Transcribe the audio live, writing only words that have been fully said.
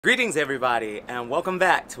Greetings everybody, and welcome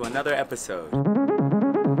back to another episode.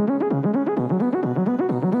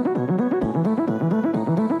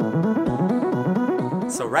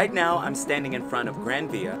 So right now I'm standing in front of Gran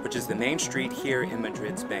Via, which is the main street here in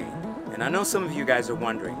Madrid, Spain. And I know some of you guys are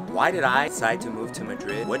wondering, why did I decide to move to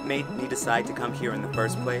Madrid? What made me decide to come here in the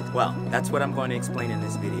first place? Well, that's what I'm going to explain in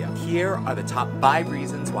this video. Here are the top 5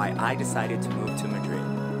 reasons why I decided to move to Madrid.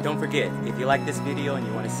 Don't forget, if you like this video and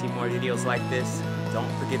you want to see more videos like this, don't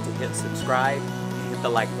forget to hit subscribe and hit the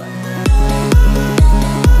like button.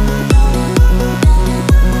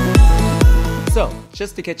 So,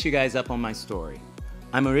 just to catch you guys up on my story,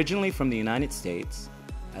 I'm originally from the United States.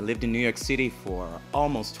 I lived in New York City for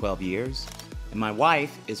almost 12 years, and my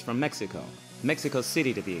wife is from Mexico, Mexico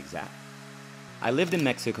City to be exact. I lived in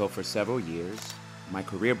Mexico for several years. My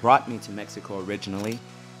career brought me to Mexico originally,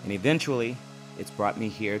 and eventually it's brought me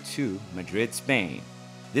here to Madrid, Spain.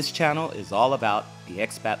 This channel is all about the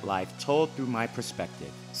expat life told through my perspective.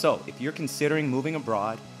 So if you're considering moving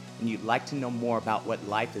abroad and you'd like to know more about what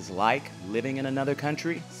life is like living in another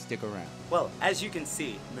country, stick around. Well, as you can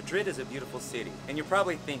see, Madrid is a beautiful city, and you're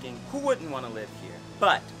probably thinking, who wouldn't want to live here?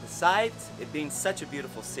 But besides it being such a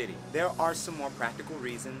beautiful city, there are some more practical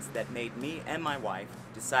reasons that made me and my wife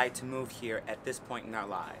decide to move here at this point in our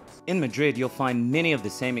lives. In Madrid, you'll find many of the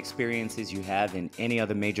same experiences you have in any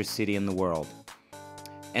other major city in the world,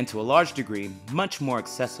 and to a large degree, much more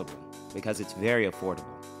accessible because it's very affordable.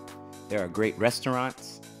 There are great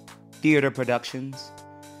restaurants, theater productions,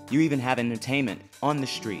 you even have entertainment on the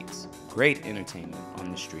streets, great entertainment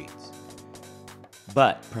on the streets.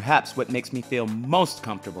 But perhaps what makes me feel most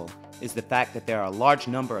comfortable is the fact that there are a large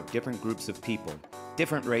number of different groups of people,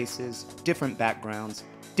 different races, different backgrounds,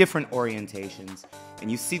 different orientations, and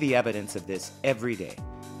you see the evidence of this every day.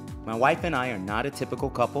 My wife and I are not a typical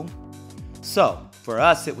couple, so for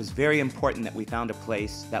us it was very important that we found a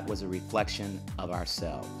place that was a reflection of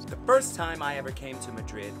ourselves. The first time I ever came to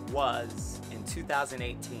Madrid was in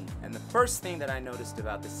 2018, and the first thing that I noticed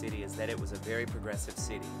about the city is that it was a very progressive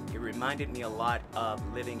city. It reminded me a lot of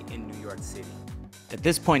living in New York City. At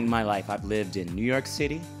this point in my life, I've lived in New York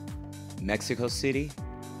City, Mexico City.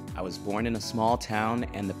 I was born in a small town,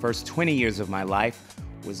 and the first 20 years of my life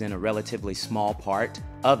was in a relatively small part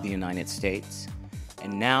of the United States.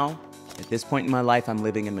 And now, at this point in my life, I'm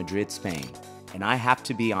living in Madrid, Spain. And I have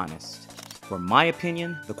to be honest, for my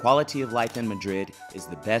opinion, the quality of life in Madrid is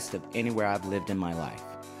the best of anywhere I've lived in my life.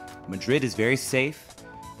 Madrid is very safe.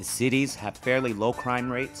 The cities have fairly low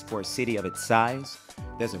crime rates for a city of its size.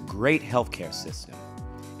 There's a great healthcare system.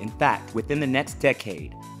 In fact, within the next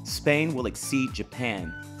decade, Spain will exceed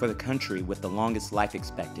Japan for the country with the longest life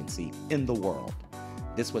expectancy in the world.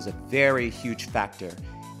 This was a very huge factor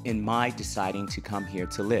in my deciding to come here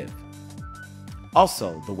to live.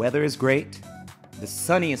 Also, the weather is great. The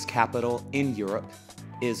sunniest capital in Europe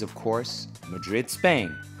is, of course, Madrid,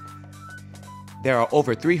 Spain. There are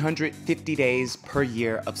over 350 days per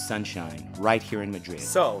year of sunshine right here in Madrid.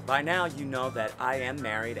 So, by now you know that I am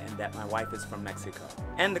married and that my wife is from Mexico.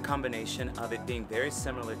 And the combination of it being very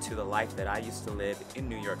similar to the life that I used to live in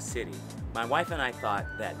New York City, my wife and I thought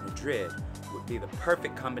that Madrid would be the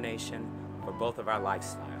perfect combination for both of our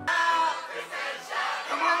lifestyles.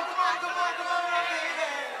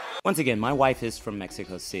 Once again, my wife is from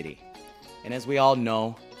Mexico City, and as we all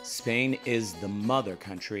know, Spain is the mother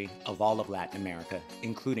country of all of Latin America,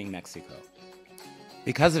 including Mexico.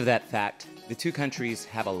 Because of that fact, the two countries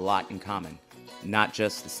have a lot in common, not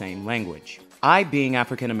just the same language. I, being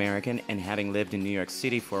African American and having lived in New York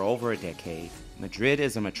City for over a decade, Madrid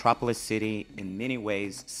is a metropolis city in many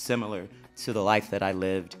ways similar to the life that I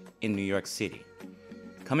lived in New York City.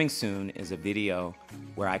 Coming soon is a video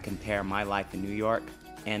where I compare my life in New York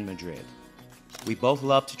and Madrid. We both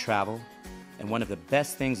love to travel, and one of the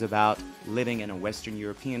best things about living in a Western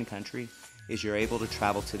European country is you're able to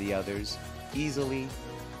travel to the others easily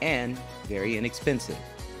and very inexpensive.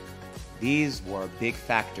 These were big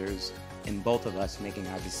factors in both of us making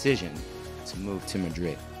our decision to move to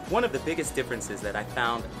Madrid. One of the biggest differences that I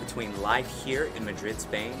found between life here in Madrid,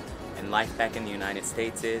 Spain, and life back in the United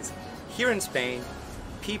States is, here in Spain,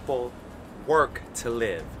 people work to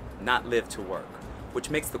live, not live to work, which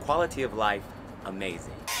makes the quality of life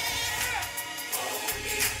amazing.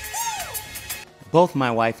 Both my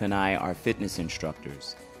wife and I are fitness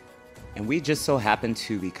instructors, and we just so happen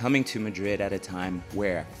to be coming to Madrid at a time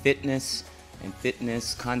where fitness and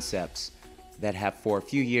fitness concepts that have for a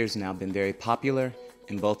few years now been very popular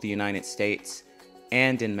in both the United States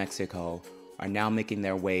and in Mexico are now making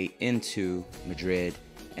their way into Madrid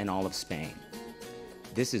and all of Spain.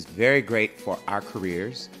 This is very great for our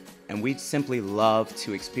careers, and we simply love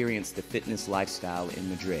to experience the fitness lifestyle in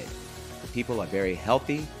Madrid. The people are very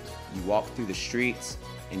healthy. You walk through the streets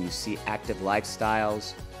and you see active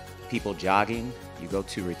lifestyles, people jogging. You go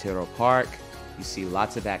to Retiro Park, you see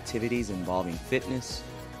lots of activities involving fitness.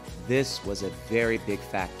 This was a very big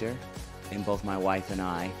factor in both my wife and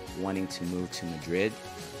I wanting to move to Madrid.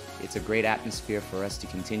 It's a great atmosphere for us to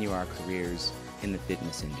continue our careers in the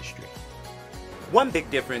fitness industry. One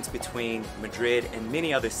big difference between Madrid and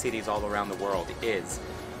many other cities all around the world is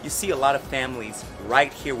you see a lot of families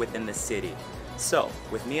right here within the city. So,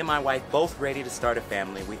 with me and my wife both ready to start a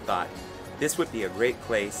family, we thought this would be a great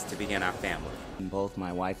place to begin our family. Both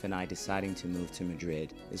my wife and I deciding to move to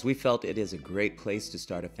Madrid as we felt it is a great place to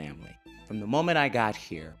start a family. From the moment I got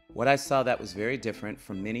here, what I saw that was very different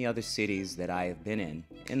from many other cities that I have been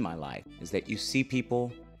in my life is that you see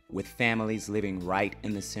people with families living right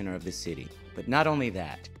in the center of the city. But not only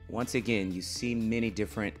that, once again, you see many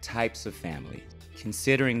different types of families.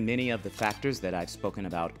 Considering many of the factors that I've spoken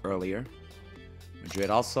about earlier, Madrid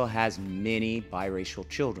also has many biracial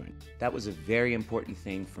children. That was a very important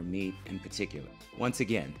thing for me in particular. Once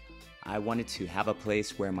again, I wanted to have a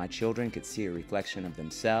place where my children could see a reflection of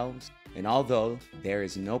themselves. And although there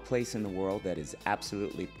is no place in the world that is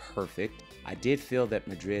absolutely perfect, I did feel that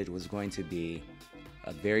Madrid was going to be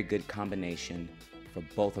a very good combination for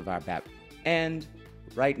both of our backgrounds. And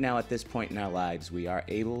right now at this point in our lives, we are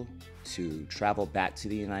able to travel back to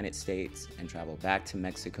the United States and travel back to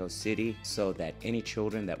Mexico City so that any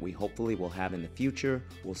children that we hopefully will have in the future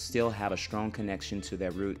will still have a strong connection to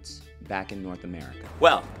their roots back in North America.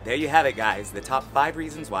 Well, there you have it, guys. The top 5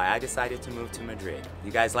 reasons why I decided to move to Madrid.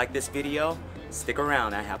 You guys like this video? Stick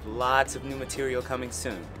around. I have lots of new material coming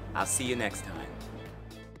soon. I'll see you next time.